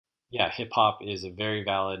yeah, hip hop is a very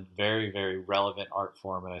valid, very, very relevant art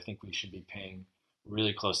form, and I think we should be paying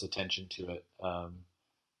really close attention to it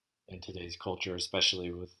in today's culture,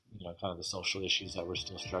 especially with kind of the social issues that we're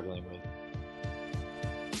still struggling with.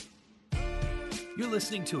 You're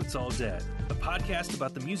listening to It's All Dead, a podcast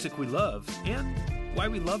about the music we love and why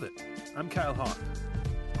we love it. I'm Kyle Hawk.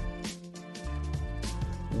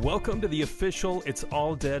 Welcome to the official It's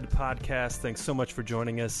All Dead podcast. Thanks so much for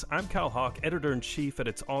joining us. I'm Kyle Hawk, editor-in-chief at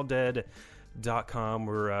itsalldead.com.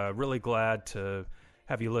 We're really glad to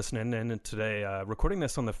have you listening in today. Recording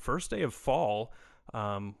this on the first day of fall,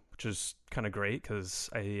 which is kind of great because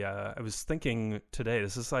I was thinking today,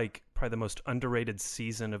 this is like probably the most underrated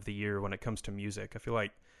season of the year when it comes to music. I feel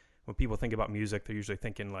like when people think about music, they're usually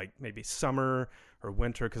thinking like maybe summer or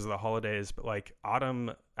winter because of the holidays, but like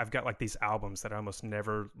autumn, I've got like these albums that I almost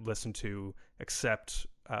never listen to except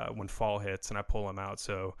when fall hits and I pull them out.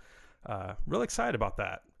 So really excited about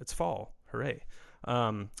that. It's fall. Hooray.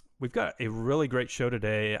 We've got a really great show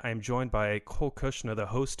today. I'm joined by Cole Kushner, the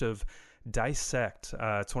host of Dissect.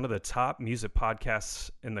 It's one of the top music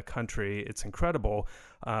podcasts in the country. It's incredible.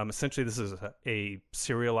 Essentially, this is a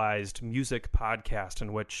serialized music podcast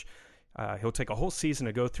in which he'll take a whole season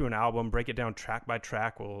to go through an album, break it down track by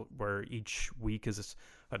track, where each week is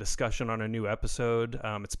a discussion on a new episode.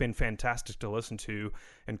 It's been fantastic to listen to.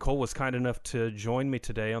 And Cole was kind enough to join me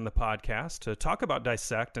today on the podcast to talk about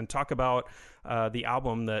Dissect and talk about the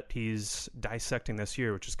album that he's dissecting this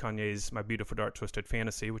year, which is Kanye's My Beautiful Dark Twisted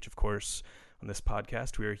Fantasy, which, of course, on this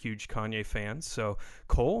podcast, we are huge Kanye fans. So,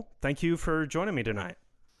 Cole, thank you for joining me tonight.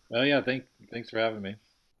 Oh yeah, thanks for having me.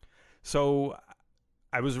 So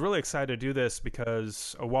I was really excited to do this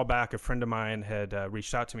because a while back, a friend of mine had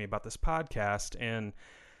reached out to me about this podcast, and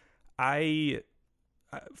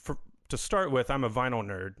to start with, I'm a vinyl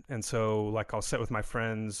nerd, and so like I'll sit with my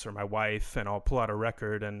friends or my wife, and I'll pull out a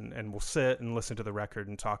record, and we'll sit and listen to the record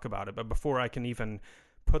and talk about it. But before I can even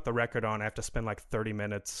put the record on, I have to spend like 30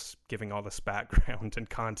 minutes giving all this background and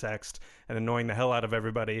context and annoying the hell out of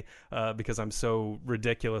everybody because I'm so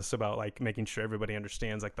ridiculous about like making sure everybody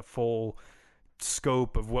understands like the full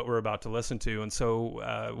scope of what we're about to listen to. And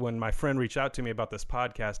so when my friend reached out to me about this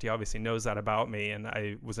podcast, he obviously knows that about me, and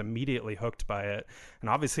I was immediately hooked by it. And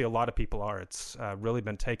obviously a lot of people are. It's really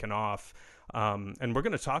been taken off. And we're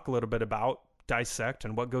going to talk a little bit about Dissect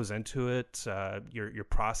and what goes into it, your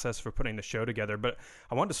process for putting the show together. But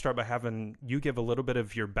I wanted to start by having you give a little bit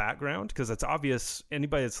of your background, because it's obvious,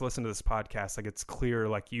 anybody that's listened to this podcast, like it's clear,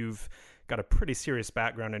 like you've got a pretty serious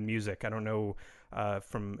background in music. I don't know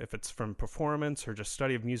from if it's from performance or just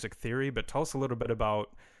study of music theory, but tell us a little bit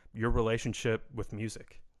about your relationship with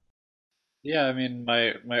music. Yeah, I mean,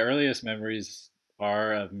 my earliest memories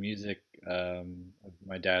are of music. Of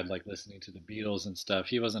my dad like listening to the Beatles and stuff.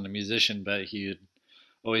 He wasn't a musician, but he'd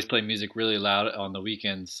always play music really loud on the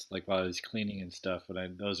weekends, like while I was cleaning and stuff.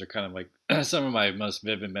 And those are kind of like some of my most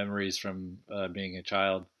vivid memories from being a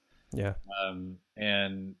child. Yeah.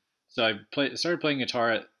 And so started playing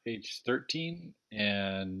guitar at age 13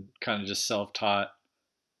 and kind of just self-taught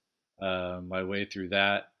my way through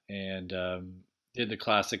that, and did the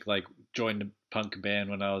classic like joined a punk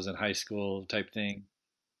band when I was in high school type thing,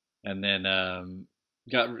 and then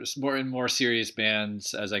got more and more serious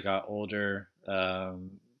bands as I got older.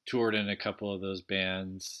 Toured in a couple of those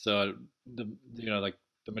bands, so like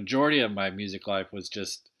the majority of my music life was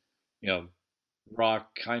just you know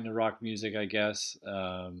rock music, I guess.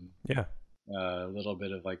 Yeah. A little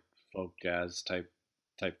bit of like folk jazz type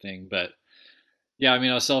thing, but yeah, I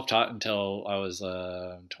mean, I was self-taught until I was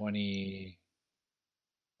 23,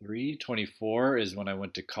 24 is when I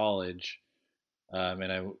went to college.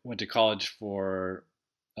 And I went to college for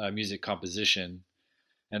music composition.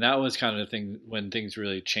 And that was kind of the thing when things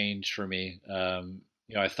really changed for me.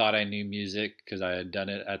 I thought I knew music because I had done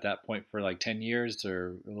it at that point for like 10 years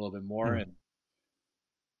or a little bit more. Mm. And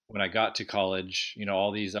when I got to college,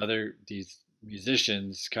 all these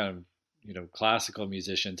musicians, kind of, classical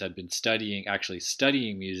musicians had been actually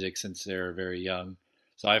studying music since they were very young.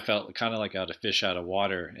 So I felt kind of like I had a fish out of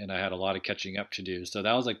water, and I had a lot of catching up to do. So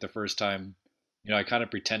that was like the first time, I kind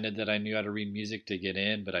of pretended that I knew how to read music to get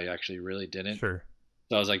in, but I actually really didn't. Sure.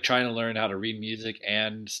 So I was like trying to learn how to read music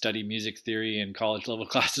and study music theory in college level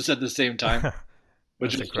classes at the same time,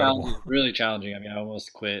 which That's was incredible. challenging, really challenging. I mean, I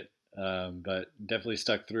almost quit, but definitely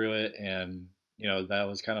stuck through it. And, that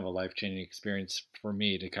was kind of a life changing experience for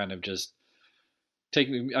me to kind of just I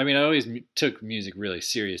mean, I always took music really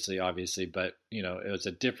seriously, obviously, but, it was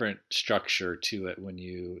a different structure to it when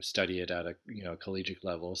you study it at a, collegiate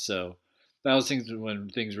level. So that was things when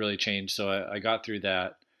things really changed. So I got through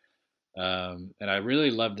that. And I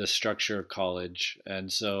really loved the structure of college.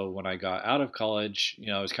 And so when I got out of college,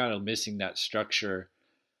 I was kind of missing that structure.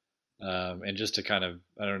 And just to kind of,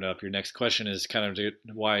 I don't know if your next question is kind of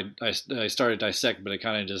why I started Dissect, but it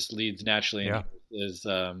kind of just leads naturally in Yeah. here is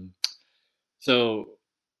so,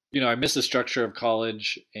 I missed the structure of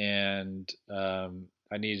college, and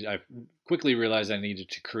I quickly realized I needed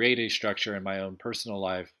to create a structure in my own personal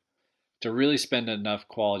life to really spend enough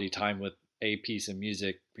quality time with a piece of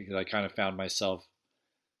music, because I kind of found myself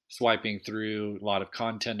swiping through a lot of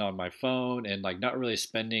content on my phone and like not really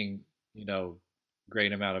spending, you know,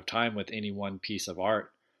 great amount of time with any one piece of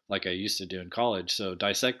art like I used to do in college. So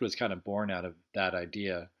Dissect was kind of born out of that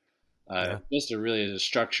idea. Yeah. Just a really a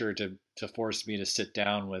structure to force me to sit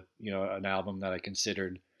down with, an album that I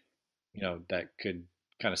considered, that could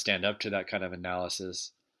kind of stand up to that kind of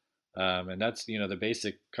analysis. And that's, the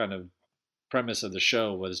basic kind of premise of the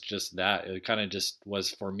show was just that. It kind of just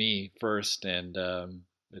was for me first, and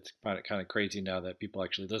it's kind of crazy now that people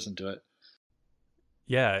actually listen to it.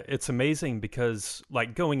 Yeah, it's amazing because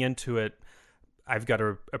like going into it, I've got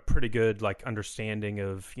a pretty good like understanding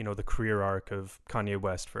of the career arc of Kanye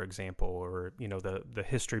West, for example, or the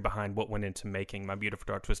history behind what went into making My Beautiful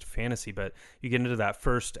Dark Twisted Fantasy. But you get into that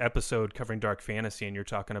first episode covering Dark Fantasy, and you're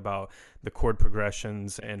talking about the chord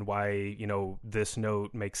progressions and why this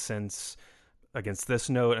note makes sense against this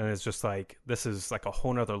note, and it's just like this is like a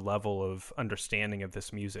whole nother level of understanding of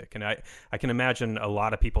this music. And I can imagine a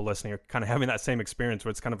lot of people listening are kind of having that same experience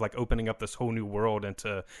where it's kind of like opening up this whole new world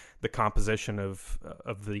into the composition of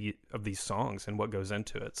these songs and what goes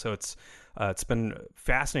into it. So it's been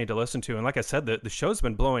fascinating to listen to, and like I said, the show's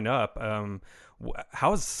been blowing up.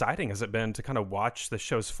 How exciting has it been to kind of watch the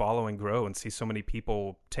show's following grow and see so many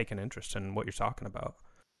people take an interest in what you're talking about?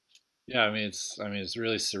 Yeah, it's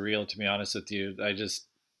really surreal, to be honest with you.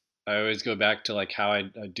 I always go back to like how I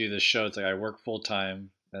do this show. It's like I work full time,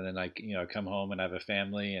 and then I come home and I have a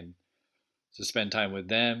family, and to spend time with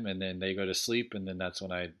them, and then they go to sleep, and then that's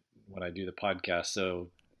when I do the podcast. So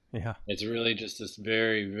Yeah. it's really just this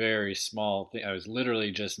very, very small thing. I was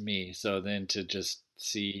literally just me. So then to just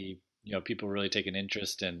see, people really take an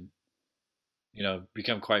interest and,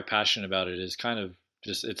 become quite passionate about it is kind of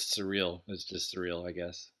just, it's surreal. It's just surreal, I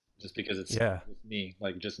guess. Just because it's Yeah. just me,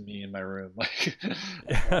 like just me in my room. Like,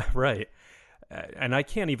 Yeah. Right. And I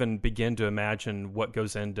can't even begin to imagine what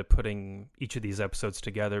goes into putting each of these episodes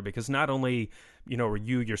together, because not only are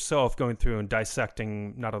you yourself going through and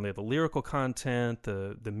dissecting not only the lyrical content,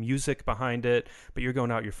 the music behind it, but you're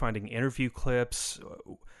going out, you're finding interview clips.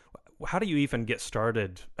 How do you even get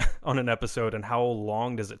started on an episode, and how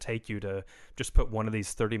long does it take you to just put one of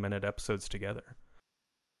these 30-minute episodes together?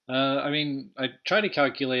 I try to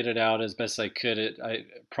calculate it out as best I could.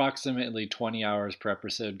 Approximately 20 hours per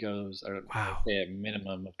episode goes, or I'd Wow. say a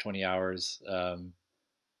minimum of 20 hours. And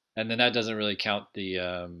then that doesn't really count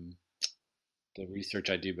the research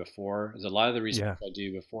I do before. There's a lot of the research Yeah. I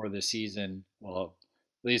do before the season. Well,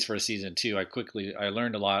 at least for season two, I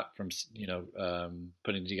learned a lot from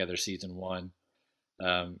putting together season one.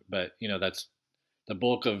 But that's the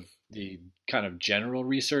bulk of the kind of general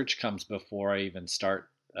research comes before I even start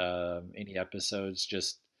any episodes.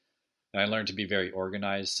 Just I learned to be very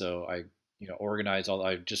organized, so I organize all.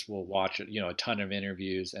 I just will watch a ton of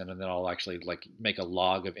interviews, and then I'll actually like make a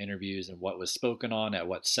log of interviews and what was spoken on at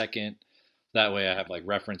what second. That way, I have like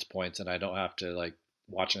reference points, and I don't have to like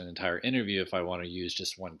watch an entire interview if I want to use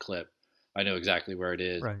just one clip. I know exactly where it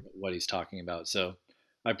is, Right. what he's talking about. So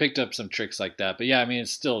I picked up some tricks like that. But yeah,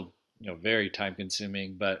 it's still very time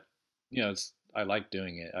consuming, but it's I like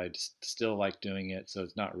doing it. I just still like doing it, so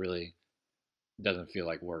it's not really it doesn't feel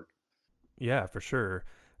like work. Yeah, for sure.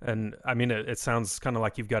 And I mean, it sounds kind of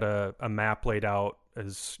like you've got a map laid out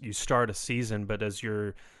as you start a season, but as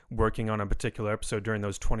you're working on a particular episode during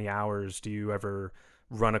those 20 hours, do you ever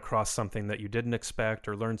run across something that you didn't expect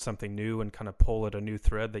or learn something new and kind of pull at a new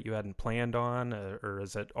thread that you hadn't planned on? Or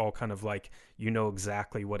is it all kind of like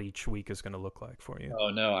exactly what each week is going to look like for you? Oh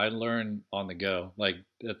no, I learn on the go. Like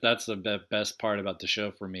that's the best part about the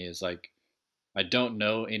show for me is like I don't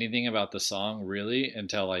know anything about the song really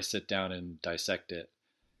until I sit down and dissect it.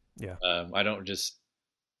 Yeah, I don't just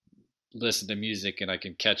listen to music and I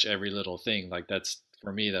can catch every little thing. Like that's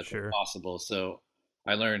for me, that's sure. impossible. So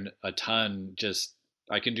I learned a ton. Just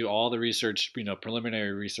I can do all the research,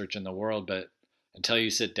 preliminary research in the world, but until you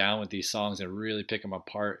sit down with these songs and really pick them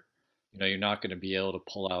apart, you're not going to be able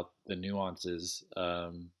to pull out the nuances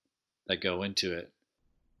that go into it.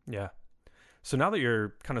 Yeah. So now that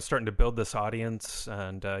you're kind of starting to build this audience,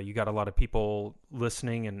 and you got a lot of people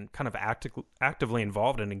listening and kind of actively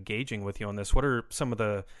involved and engaging with you on this, what are some of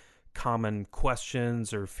the common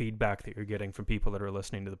questions or feedback that you're getting from people that are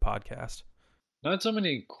listening to the podcast? Not so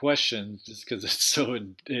many questions, just because it's so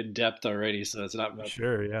in depth already. So it's not much.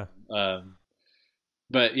 Sure, yeah. Um,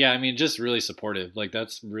 but yeah, I mean, just really supportive. Like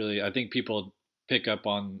that's really, I think people pick up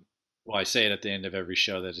on. Well, I say it at the end of every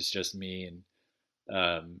show that it's just me,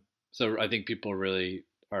 and so I think people really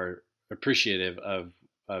are appreciative of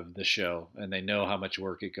the show, and they know how much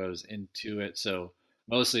work it goes into it. So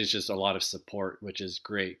mostly it's just a lot of support, which is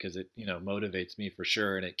great because it motivates me for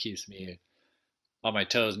sure, and it keeps me on my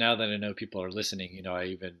toes. Now that I know people are listening,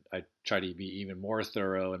 I try to be even more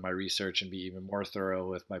thorough in my research and be even more thorough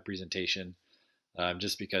with my presentation,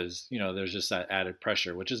 just because there's just that added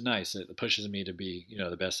pressure, which is nice. It pushes me to be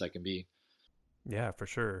the best I can be. Yeah, for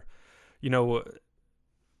sure. You know,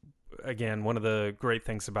 again, one of the great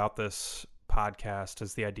things about this podcast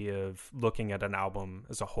is the idea of looking at an album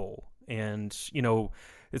as a whole. And,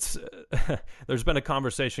 it's there's been a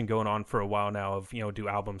conversation going on for a while now of, do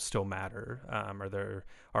albums still matter?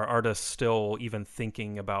 Are artists still even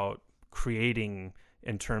thinking about creating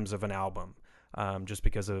in terms of an album? Just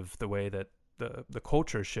because of the way that the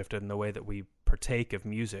culture shifted and the way that we partake of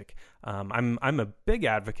music. I'm a big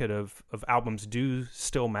advocate of albums do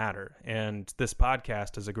still matter, and this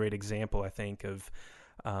podcast is a great example, I think, of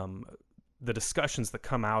the discussions that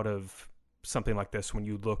come out of something like this when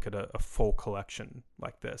you look at a full collection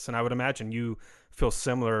like this. And I would imagine you feel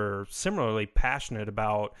similarly passionate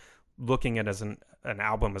about looking at as an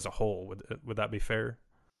album as a whole. Would that be fair?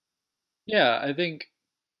 Yeah, I think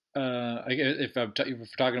if we're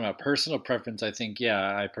talking about personal preference, I think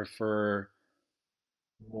yeah, I prefer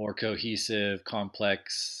more cohesive,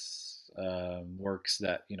 complex works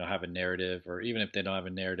that have a narrative, or even if they don't have a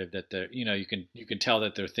narrative, that they're you can tell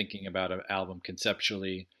that they're thinking about an album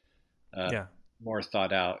conceptually, uh, Yeah. more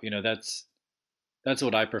thought out. That's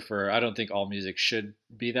what I prefer. I don't think all music should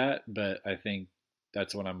be that, but I think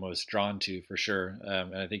that's what I'm most drawn to for sure.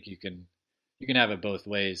 And I think you can have it both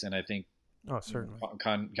ways, and I think Oh, certainly.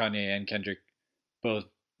 Kanye and Kendrick both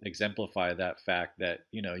exemplify that fact that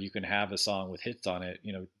you can have a song with hits on it.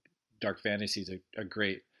 Dark Fantasy is a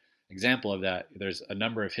great example of that. There's a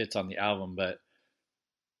number of hits on the album, but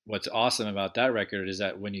what's awesome about that record is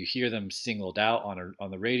that when you hear them singled out on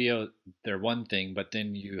the radio, they're one thing, but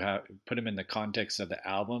then you have put them in the context of the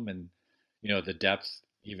album, and the depth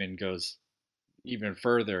even goes even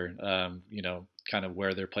further. Kind of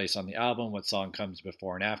where they're placed on the album, what song comes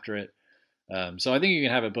before and after it. So I think you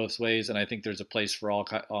can have it both ways, and I think there's a place for all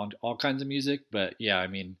kinds of music. But yeah, I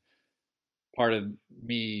mean, part of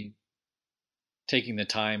me taking the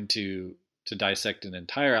time to dissect an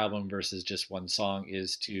entire album versus just one song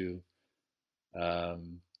is to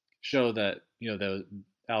um, show that the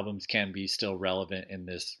albums can be still relevant in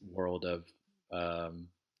this world of um,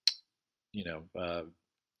 you know uh,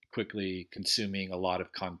 quickly consuming a lot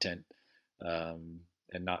of content, um,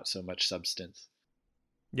 and not so much substance.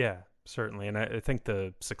 Yeah, certainly. And I think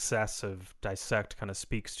the success of Dissect kind of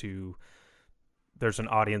speaks to there's an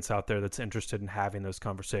audience out there that's interested in having those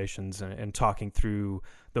conversations and talking through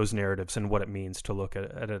those narratives and what it means to look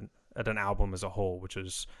at an album as a whole, which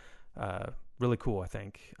is really cool, I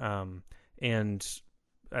think. And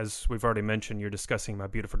as we've already mentioned, you're discussing My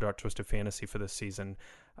Beautiful Dark Twisted Fantasy for this season.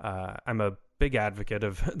 I'm a big advocate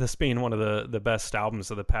of this being one of the best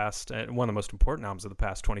albums of the past, one of the most important albums of the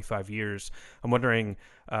past 25 years. I'm wondering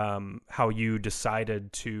how you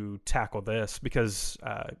decided to tackle this, because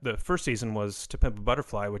the first season was To Pimp a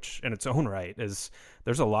Butterfly, which in its own right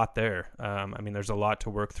there's a lot there. I mean, there's a lot to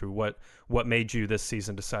work through. What made you this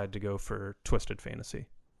season decide to go for Twisted Fantasy?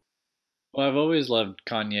 Well, I've always loved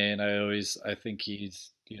Kanye, and I think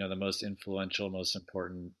he's the most influential, most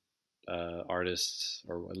important artist,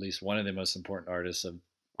 or at least one of the most important artists of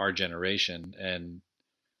our generation. And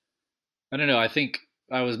I don't know, I think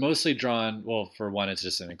I was mostly drawn. Well, for one, it's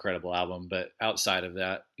just an incredible album, but outside of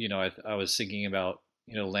that, I was thinking about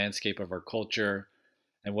landscape of our culture,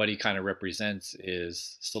 and what he kind of represents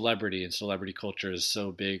is celebrity, and celebrity culture is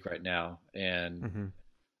so big right now, and Mm-hmm.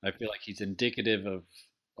 I feel like he's indicative of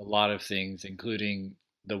a lot of things, including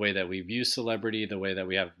the way that we view celebrity, the way that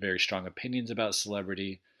we have very strong opinions about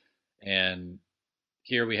celebrity. And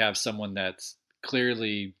here we have someone that's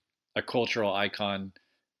clearly a cultural icon,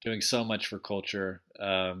 doing so much for culture,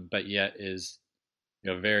 but yet is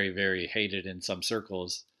very, very hated in some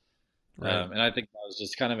circles. Right. And I think that was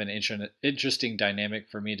just kind of an interesting dynamic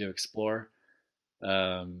for me to explore.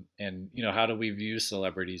 And how do we view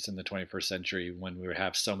celebrities in the 21st century when we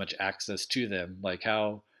have so much access to them? Like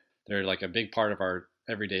how they're like a big part of our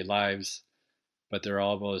everyday lives, but they're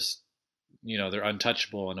almost, they're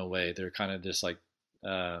untouchable in a way. They're kind of just like,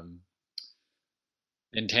 um,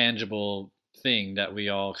 intangible thing that we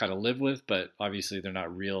all kind of live with, but obviously they're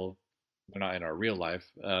not real. They're not in our real life.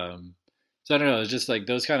 So I don't know. It's just like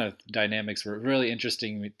those kind of dynamics were really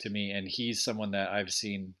interesting to me. And he's someone that I've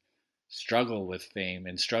seen struggle with fame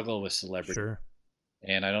and struggle with celebrity. Sure.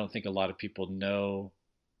 And I don't think a lot of people know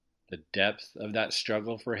the depth of that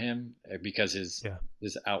struggle for him because Yeah.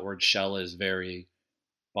 his outward shell is very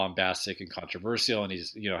bombastic and controversial, and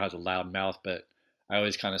he's has a loud mouth. But I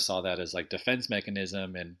always kind of saw that as like defense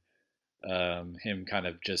mechanism, and him kind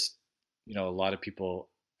of just a lot of people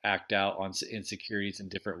act out on insecurities in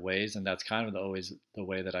different ways, and that's kind of always the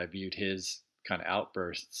way that I viewed his kind of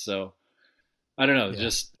outbursts. So I don't know, Yeah.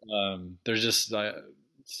 just there's just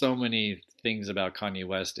so many things about Kanye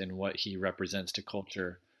West and what he represents to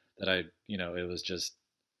culture that it was just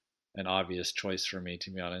an obvious choice for me,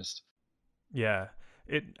 to be honest. Yeah.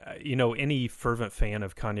 Any fervent fan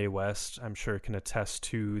of Kanye West, I'm sure, can attest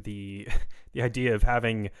to the the idea of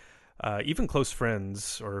having even close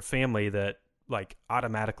friends or family that like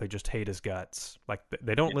automatically just hate his guts. Like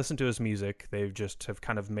they don't Yeah. listen to his music. They just have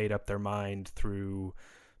kind of made up their mind through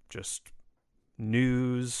just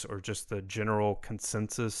news or just the general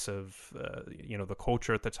consensus of the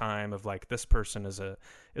culture at the time of like this person is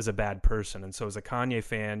a bad person. And so as a Kanye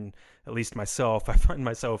fan, at least myself, I find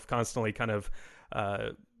myself constantly kind of uh,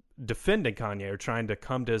 defending Kanye or trying to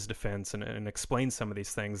come to his defense and explain some of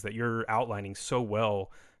these things that you're outlining so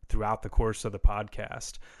well throughout the course of the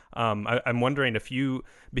podcast. I'm wondering if you,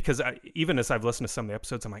 because even as I've listened to some of the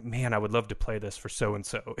episodes, I'm like, man, I would love to play this for so and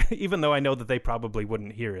so, even though I know that they probably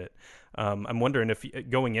wouldn't hear it. I'm wondering if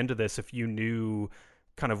going into this, if you knew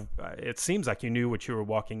kind of, it seems like you knew what you were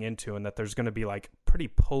walking into, and that there's going to be like pretty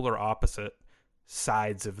polar opposite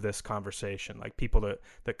sides of this conversation, like people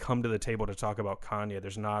that come to the table to talk about Kanye.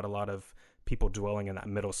 There's not a lot of people dwelling in that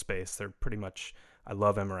middle space. They're pretty much, I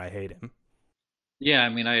love him or I hate him. Yeah, I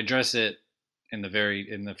mean, I address it in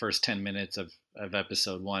the first 10 minutes of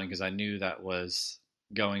episode one because I knew that was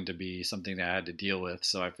going to be something that I had to deal with.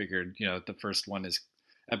 So I figured, the first one is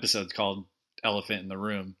episode's called "Elephant in the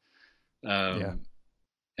Room," Yeah. um,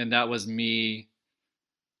 and that was me.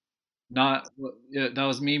 Not yeah, that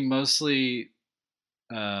was me mostly.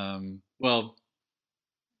 Well,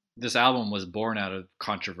 this album was born out of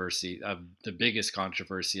controversy, of the biggest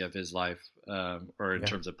controversy of his life, or in Yeah.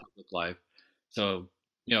 terms of public life. So,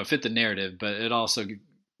 it fit the narrative, but it also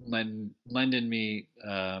lended me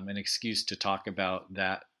an excuse to talk about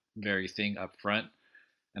that very thing up front.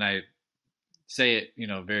 And I say it,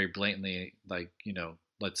 very blatantly, like,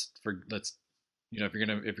 let's, if you're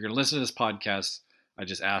gonna listen to this podcast, I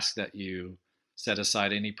just ask that you set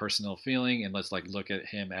aside any personal feeling and let's like look at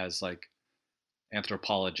him as like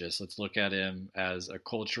anthropologist. Let's look at him as a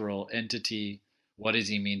cultural entity. What does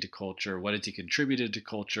he mean to culture? What has he contributed to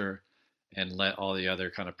culture? And let all the other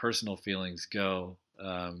kind of personal feelings go.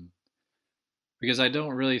 Because I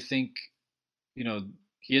don't really think, you know,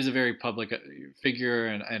 he is a very public figure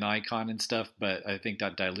and an icon and stuff, but I think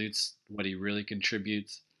that dilutes what he really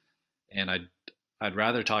contributes. And I'd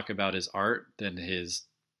rather talk about his art than his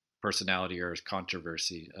personality or his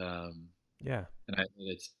controversy. Yeah.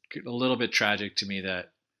 It's a little bit tragic to me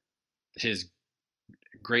that his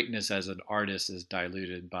greatness as an artist is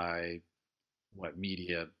diluted by what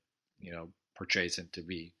media, portrays him to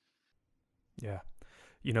be. Yeah.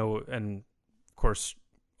 And of course,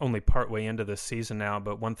 only partway into this season now,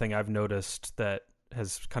 but one thing I've noticed that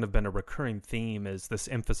has kind of been a recurring theme is this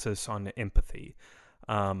emphasis on empathy.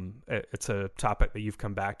 It's a topic that you've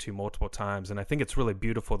come back to multiple times, and I think it's really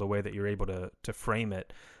beautiful the way that you're able to frame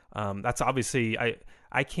it. That's obviously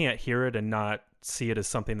I can't hear it and not see it as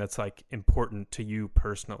something that's like important to you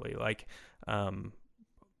personally, like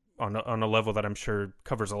on a level that I'm sure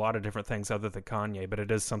covers a lot of different things other than Kanye, but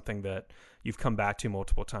it is something that you've come back to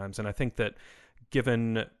multiple times, and I think that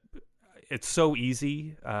given it's so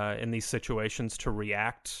easy in these situations to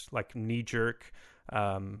react like knee jerk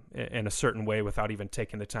in a certain way without even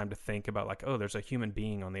taking the time to think about like, oh, there's a human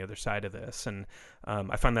being on the other side of this. And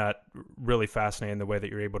I find that really fascinating, the way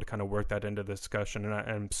that you're able to kind of work that into the discussion. And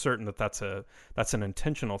I'm certain that that's an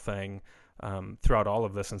intentional thing throughout all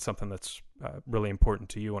of this, and something that's really important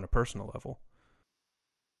to you on a personal level.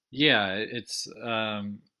 Yeah, it's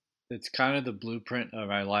kind of the blueprint of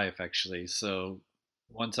my life actually. So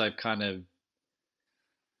once I've kind of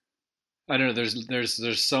I don't know,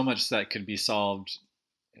 there's so much that could be solved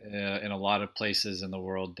in a lot of places in the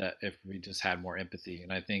world that if we just had more empathy.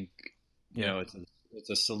 And I think Yeah. it's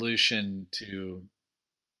a solution to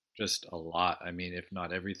just a lot. I mean, if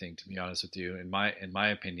not everything, to be honest with you, in my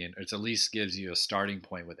opinion, it at least gives you a starting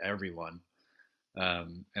point with everyone.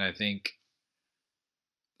 And I think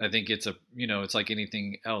I think it's a, it's like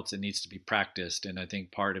anything else. It needs to be practiced. And I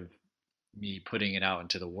think part of me putting it out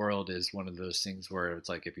into the world is one of those things where it's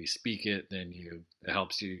like, if you speak it, then it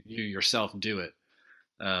helps you yourself do it.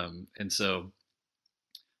 And so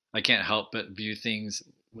I can't help but view things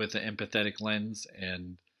with an empathetic lens,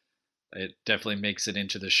 and it definitely makes it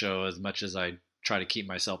into the show. As much as I try to keep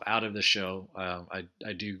myself out of the show,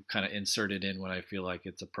 I do kind of insert it in when I feel like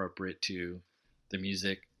it's appropriate to the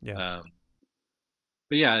music. Yeah.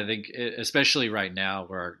 But yeah, I think especially right now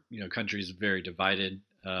where our, country is very divided,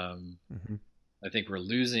 Hmm. I think we're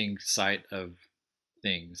losing sight of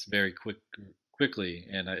things very quickly,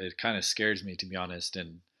 and it kind of scares me, to be honest.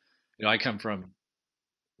 And I come from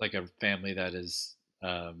like a family that is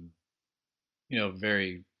um,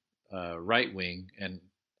 very right wing, and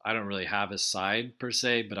I don't really have a side per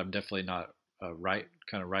se, but I'm definitely not a right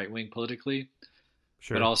wing politically. But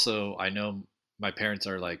Sure. also, I know my parents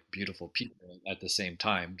are like beautiful people at the same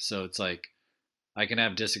time, so it's like I can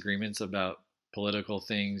have disagreements about political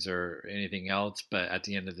things or anything else, but at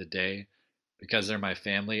the end of the day, because they're my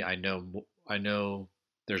family, I know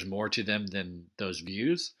there's more to them than those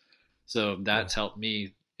views. So Yeah. that's helped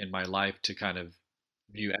me in my life to kind of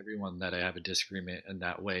view everyone that I have a disagreement in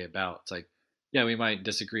that way about. It's like, yeah, we might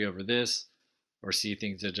disagree over this or see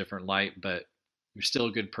things in a different light, but you're still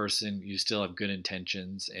a good person. You still have good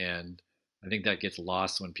intentions. And I think that gets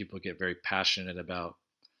lost when people get very passionate about,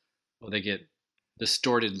 well, they get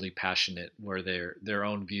distortedly passionate where their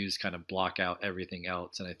own views kind of block out everything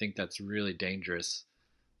else. And I think that's really dangerous.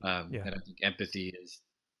 Yeah. And I think empathy is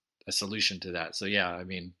a solution to that. So yeah, I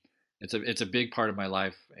mean, it's a big part of my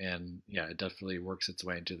life, and yeah, it definitely works its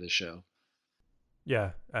way into the show.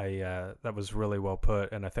 Yeah, I that was really well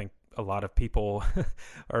put, and I think a lot of people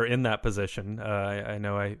are in that position. I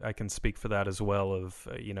know I can speak for that as well. Of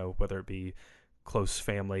whether it be close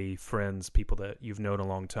family, friends, people that you've known a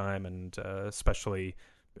long time, and especially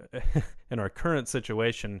in our current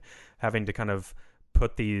situation, having to kind of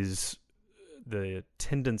put the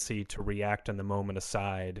tendency to react in the moment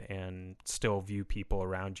aside and still view people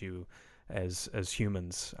around you as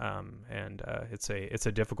humans. And it's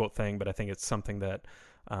a difficult thing, but I think it's something that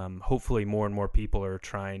hopefully more and more people are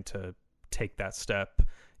trying to take that step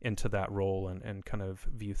into that role and kind of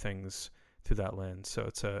view things through that lens. So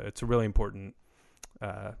it's a really important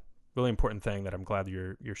thing that I'm glad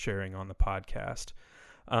you're sharing on the podcast.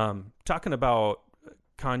 Talking about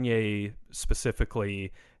Kanye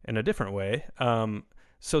specifically in a different way.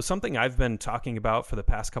 So something I've been talking about for the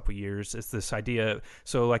past couple of years is this idea.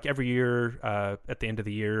 So like every year at the end of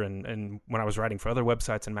the year, and when I was writing for other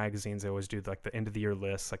websites and magazines, they always do like the end of the year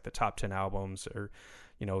lists, like the top 10 albums or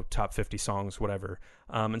top 50 songs, whatever.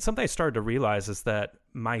 And something I started to realize is that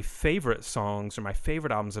my favorite songs or my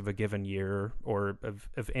favorite albums of a given year or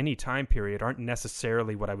of any time period aren't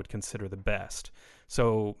necessarily what I would consider the best.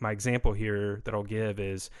 So my example here that I'll give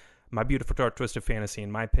is My Beautiful Dark Twisted Fantasy, in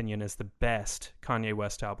my opinion, is the best Kanye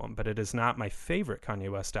West album, but it is not my favorite Kanye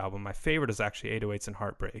West album. My favorite is actually 808s and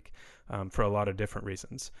Heartbreak for a lot of different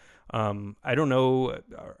reasons. I don't know.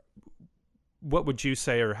 What would you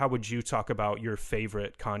say, or how would you talk about your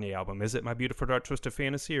favorite Kanye album? Is it My Beautiful Dark Twisted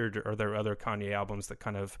Fantasy, or are there other Kanye albums that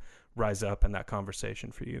kind of rise up in that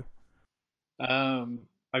conversation for you? I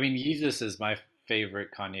mean, Yeezus is my favorite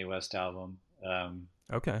Kanye West album,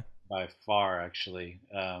 Okay. by far, actually.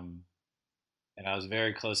 And I was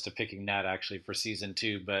very close to picking that actually for season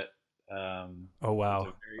two, but Oh it was a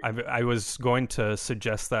wow. very, I was going to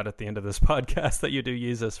suggest that at the end of this podcast that you do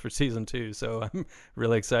use this for season 2, so I'm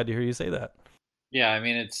really excited to hear you say that. yeah. I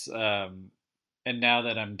mean, it's and now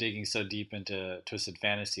that I'm digging so deep into Twisted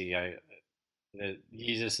Fantasy,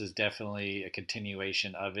 Yeezus is definitely a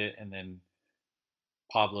continuation of it, and then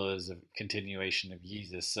Pablo is a continuation of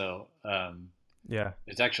Yeezus. So Yeah.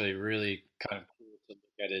 it's actually really kind of cool to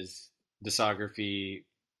look at his discography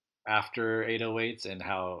after 808s and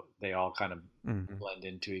how they all kind of Hmm. blend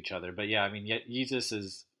into each other. But yeah, I mean, yet Yeezus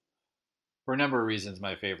is, for a number of reasons,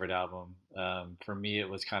 my favorite album. For me, it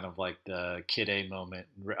was kind of like the Kid A moment.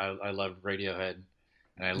 I love Radiohead,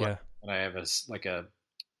 and I love Yeah. and I have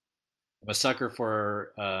I'm a sucker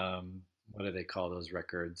for what do they call those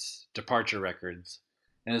records? Departure records,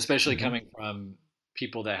 and especially Hmm. coming from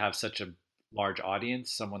people that have such a large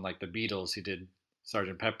audience. Someone like the Beatles who did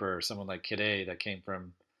Sergeant Pepper, or someone like Kid A that came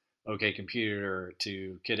from OK Computer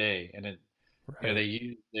to Kid A, and Right. they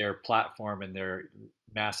use their platform and their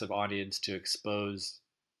massive audience to expose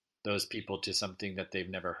those people to something that they've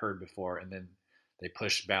never heard before, and then they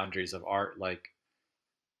push boundaries of art. Like,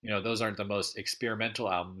 those aren't the most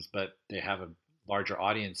experimental albums, but they have a larger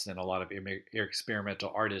audience than a lot of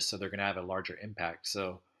experimental artists, so they're going to have a larger impact.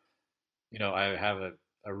 So I have a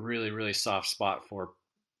a really really soft spot for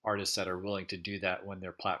artists that are willing to do that when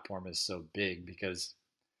their platform is so big, because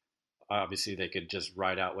obviously they could just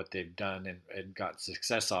write out what they've done and got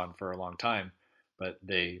success on for a long time, but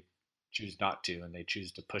they choose not to, and they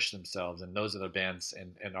choose to push themselves, and those are the bands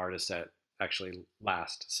and artists that actually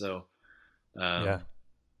last. So Yeah. um,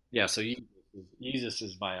 yeah, so Yeezus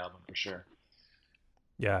is my album for sure.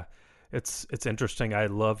 Yeah. It's interesting. I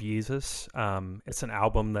love Yeezus. It's an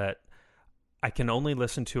album that I can only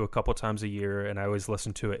listen to a couple times a year, and I always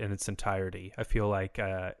listen to it in its entirety. I feel like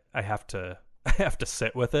I have to I have to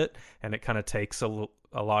sit with it, and it kind of takes a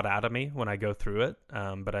lot out of me when I go through it.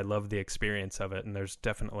 But I love the experience of it, and there's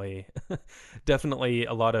definitely definitely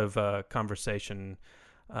a lot of conversation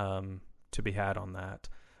to be had on that.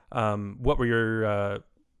 What were your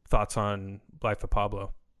thoughts on Life of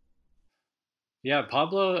Pablo? Yeah,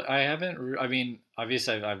 Pablo, I haven't. I mean,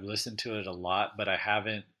 obviously, I've listened to it a lot, but I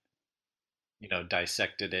haven't,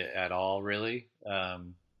 dissected it at all, really.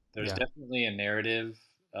 There's Yeah. definitely a narrative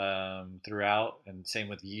throughout, and same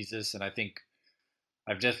with Yeezus. And I think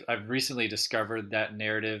I've recently discovered that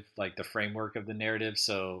narrative, like the framework of the narrative.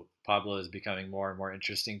 So Pablo is becoming more and more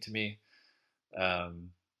interesting to me.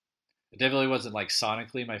 Um, it definitely wasn't like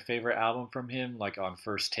sonically my favorite album from him, like on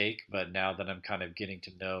first take, but now that I'm kind of getting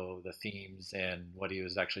to know the themes and what he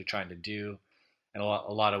was actually trying to do, and a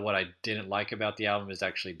lot of what I didn't like about the album is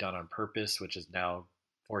actually done on purpose, which is now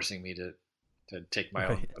forcing me to take my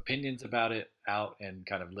own Right. opinions about it out and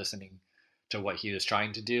kind of listening to what he was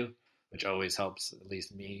trying to do, which always helps at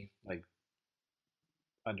least me like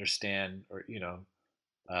understand, or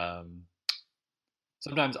um,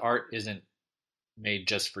 sometimes art isn't made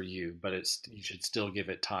just for you, but you should still give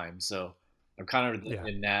it time. So I'm kind of Yeah.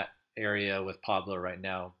 in that area with Pablo right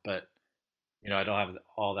now, but I don't have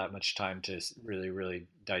all that much time to really, really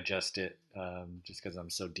digest it, just because I'm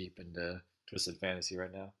so deep into Twisted Fantasy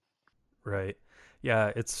right now. Right.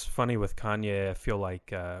 Yeah, it's funny with Kanye. I feel like,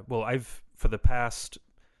 well, I've for the past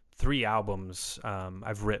three albums,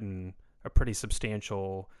 I've written a pretty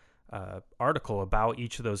substantial article about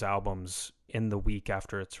each of those albums in the week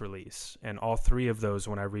after its release, and all three of those,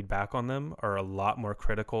 when I read back on them, are a lot more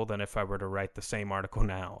critical than if I were to write the same article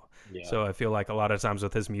now. Yeah, So I feel like a lot of times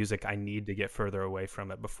with his music, I need to get further away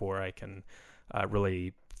from it before I can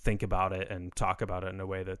really think about it and talk about it in a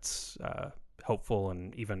way that's helpful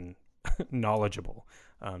and even knowledgeable,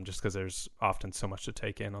 just because there's often so much to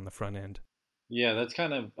take in on the front end. yeah, that's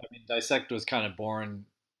kind of. I mean, Dissect was kind of born,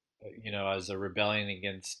 as a rebellion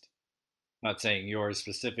against. Not saying yours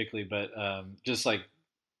specifically, but just like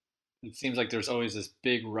it seems like there's always this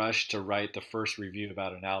big rush to write the first review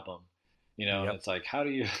about an album, and Yep. it's like, how do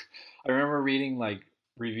you? I remember reading like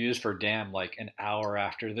reviews for Damn like an hour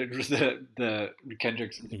after the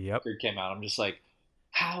Kendrick's Yep. record came out. I'm just like,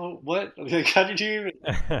 how? What? Like, how did you even?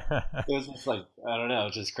 It was just like I don't know,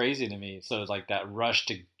 it's just crazy to me. So like that rush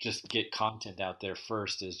to just get content out there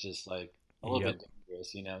first is just like a little Yep. bit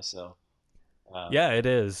dangerous. So um, Yeah, it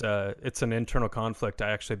is. It's an internal conflict I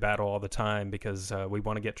actually battle all the time because we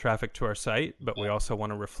want to get traffic to our site, but we yeah, also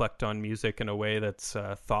want to reflect on music in a way that's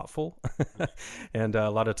thoughtful. And a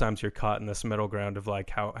lot of times you're caught in this middle ground of like,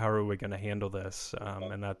 how are we going to handle this?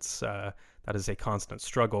 And that is a constant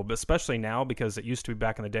struggle, but especially now because it used to be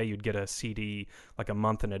back in the day, you'd get a CD like a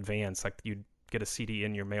month in advance, like you'd get a CD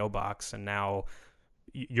in your mailbox, and now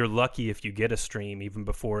you're lucky if you get a stream even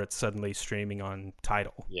before it's suddenly streaming on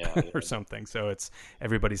Tidal yeah, or yeah, something. So it's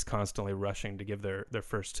everybody's constantly rushing to give their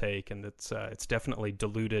first take, and it's definitely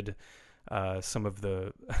diluted some of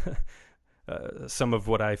the some of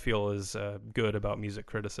what I feel is good about music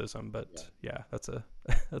criticism. But yeah, that's a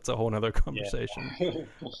that's a whole nother yeah, conversation. yeah.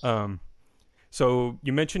 Um, so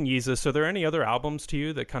you mentioned Yeezus. Are there any other albums to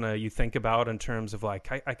you that kind of you think about in terms of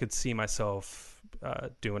like I could see myself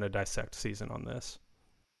doing a dissect season on this?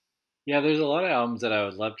 Yeah, there's a lot of albums that I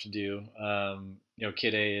would love to do.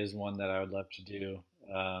 Kid A is one that I would love to do.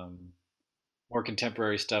 Um, More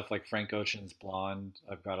contemporary stuff like Frank Ocean's Blonde.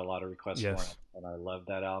 I've got a lot of requests for, Yes. and I love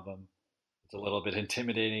that album. It's a little bit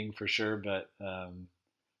intimidating for sure, but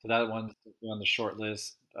so that one's on the short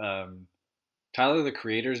list. Tyler the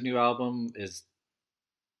Creator's new album is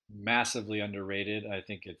massively underrated. I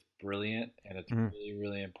think it's brilliant and it's Mhm. really,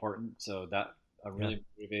 really important. So that I'm Yeah. really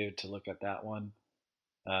motivated to look at that one.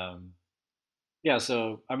 Um, yeah,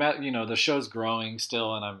 so I'm at, the show's growing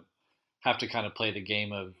still, and I'm have to kind of play the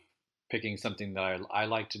game of picking something that I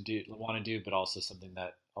like to do, want to do, but also something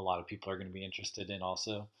that a lot of people are going to be interested in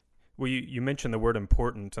also. Well, you mentioned the word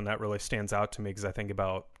important, and that really stands out to me because I think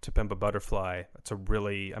about To Pimp a Butterfly. That's a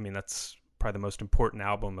really, I mean, that's probably the most important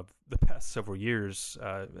album of the past several years,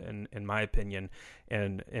 in my opinion.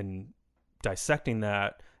 And dissecting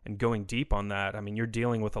that and going deep on that, I mean, you're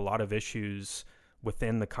dealing with a lot of issues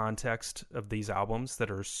within the context of these albums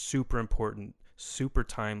that are super important, super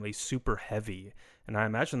timely, super heavy. And I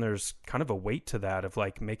imagine there's kind of a weight to that of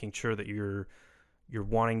like making sure that you're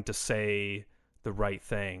wanting to say the right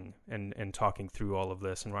thing and talking through all of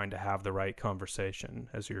this and trying to have the right conversation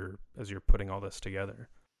as you're putting all this together.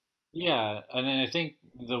 Yeah, and then I think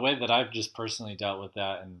the way that I've just personally dealt with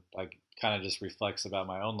that and like kind of just reflects about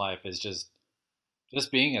my own life is just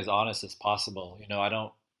being as honest as possible. I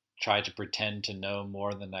don't try to pretend to know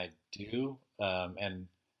more than I do. And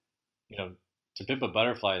you know, To Pimp a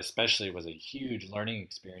Butterfly especially was a huge learning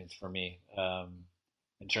experience for me,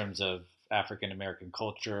 in terms of African American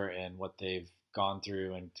culture and what they've gone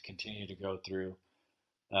through and continue to go through.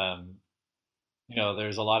 Um,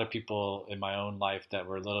 there's a lot of people in my own life that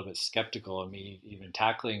were a little bit skeptical of me even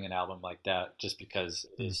tackling an album like that, just because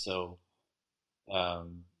it Mm. is so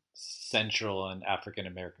central in African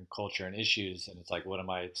American culture and issues. And it's like, what am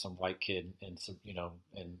I, some white kid in some,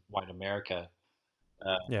 in white America?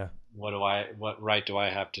 Uh, Yeah. what right do I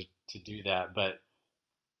have to do that?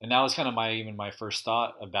 And that was kind of my first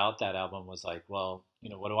thought about that album was like, well,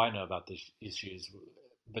 what do I know about these issues?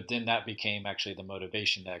 But then that became actually the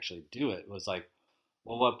motivation to actually do it was like,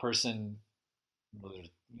 well, what person, well,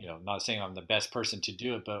 not saying I'm the best person to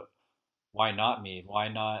do it, but why not me? Why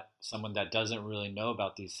not someone that doesn't really know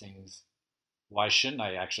about these things? Why shouldn't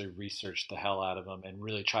I actually research the hell out of them and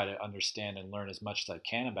really try to understand and learn as much as I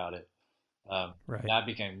can about it? Right. That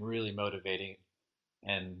became really motivating,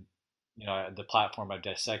 and the platform of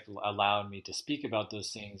Dissect allowed me to speak about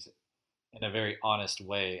those things in a very honest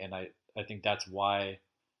way, and I think that's why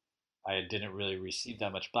I didn't really receive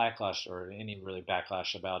that much backlash or any really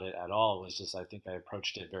backlash about it at all. Was just I think I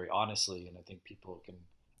approached it very honestly, and I think people can kind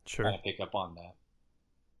Sure. of pick up on that.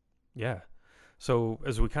 Yeah. So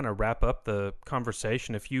as we kind of wrap up the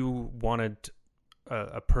conversation, if you wanted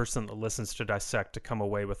a person that listens to Dissect to come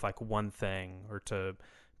away with like one thing or to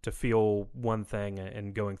feel one thing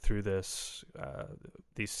and going through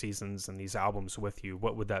these seasons and these albums with you,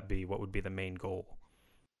 what would that be? What would be the main goal?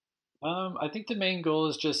 I think the main goal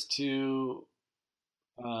is just to,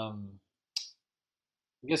 um,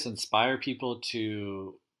 I guess, inspire people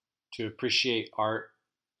to appreciate art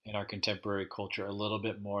in our contemporary culture a little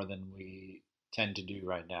bit more than we tend to do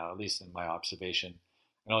right now, at least in my observation.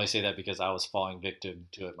 I only say that because I was falling victim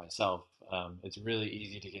to it myself. It's really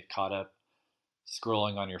easy to get caught up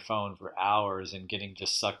scrolling on your phone for hours and getting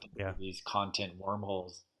just sucked Yeah. into these content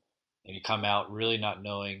wormholes, and you come out really not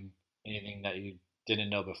knowing anything that you didn't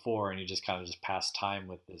know before, and you just kind of just pass time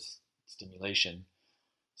with this stimulation.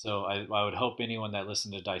 So I would hope anyone that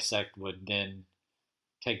listened to Dissect would then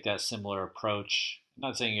take that similar approach. I'm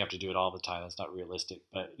not saying you have to do it all the time, that's not realistic,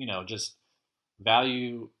 but just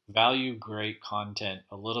value great content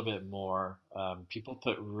a little bit more. People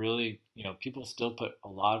put really, people still put a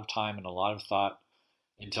lot of time and a lot of thought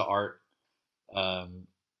into art, um,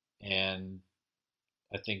 and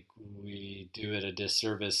I think we do it a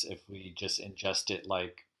disservice if we just ingest it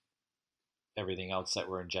like everything else that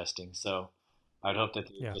we're ingesting. So I'd hope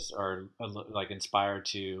that you Yeah. just are like inspired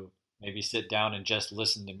to maybe sit down and just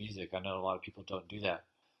listen to music. I know a lot of people don't do that,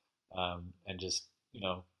 and just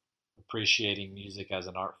appreciating music as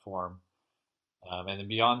an art form. And then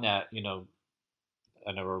beyond that, I know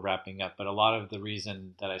we're wrapping up, but a lot of the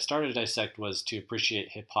reason that I started to Dissect was to appreciate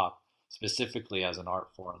hip hop specifically as an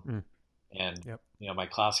art form. Mm. And Yep. my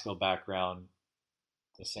classical background,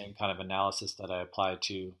 the same kind of analysis that I applied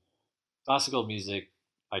to classical music,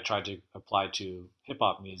 I tried to apply to hip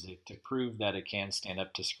hop music to prove that it can stand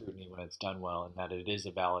up to scrutiny when it's done well and that it is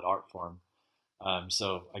a valid art form.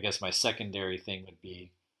 So I guess my secondary thing would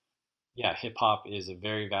be, yeah, hip hop is a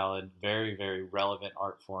very valid, very, very relevant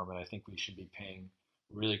art form, and I think we should be paying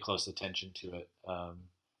really close attention to it,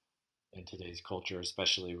 in today's culture,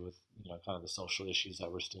 especially with kind of the social issues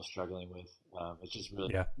that we're still struggling with. It's just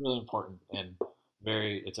really, Yeah. really important and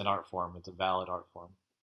very. It's an art form. It's a valid art form.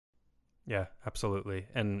 Yeah, absolutely.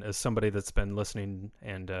 And as somebody that's been listening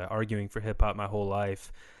and arguing for hip hop my whole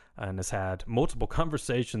life, and has had multiple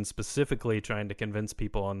conversations specifically trying to convince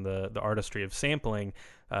people on the artistry of sampling,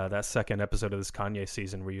 that second episode of this Kanye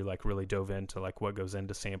season where you like really dove into like what goes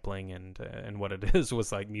into sampling and what it is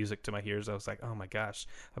was like music to my ears. I was like, oh my gosh,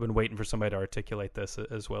 I've been waiting for somebody to articulate this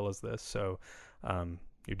as well as this. So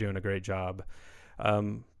you're doing a great job.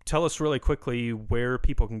 Tell us really quickly where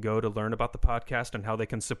people can go to learn about the podcast and how they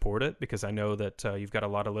can support it, because I know that you've got a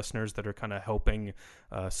lot of listeners that are kind of helping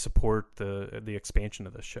support the expansion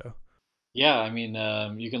of this show. Yeah, I mean,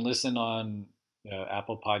 you can listen on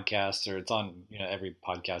Apple Podcasts, or it's on every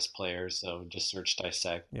podcast player. So just search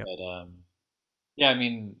Dissect. Yep. But Yeah, I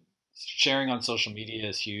mean, sharing on social media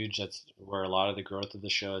is huge. That's where a lot of the growth of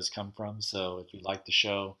the show has come from. So if you like the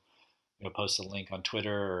show, post a link on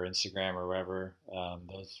Twitter or Instagram or wherever.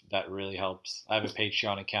 Those that really helps. I have a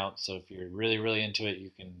Patreon account, so if you're really really into it,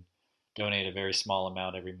 you can donate a very small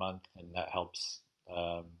amount every month, and that helps.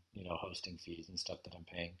 Hosting fees and stuff that I'm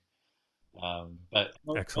paying. But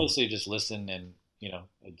Excellent. mostly just listen and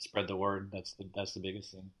spread the word. That's the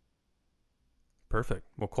biggest thing. Perfect.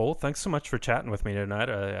 Well, Cole, thanks so much for chatting with me tonight.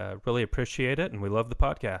 I really appreciate it, and we love the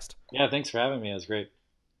podcast. Yeah, thanks for having me. It was great.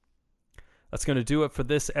 That's going to do it for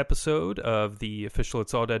this episode of the official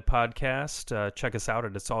It's All Dead podcast. Check us out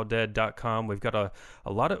at itsalldead.com. We've got a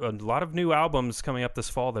lot of new albums coming up this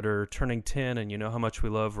fall that are turning 10, and you know how much we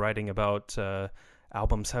love writing about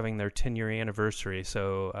albums having their 10-year anniversary.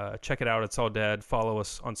 So check it out. It's All Dead. Follow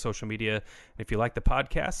us on social media. And if you like the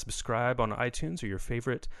podcast, subscribe on iTunes or your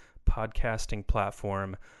favorite podcasting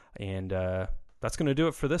platform. And that's going to do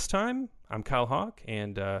it for this time. I'm Kyle Hawk,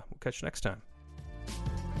 and we'll catch you next time.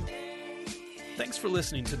 Thanks for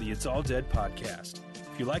listening to the It's All Dead podcast.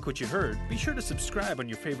 If you like what you heard, be sure to subscribe on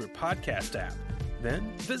your favorite podcast app.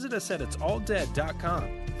 Then visit us at itsalldead.com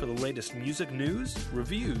for the latest music news,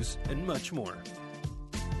 reviews, and much more.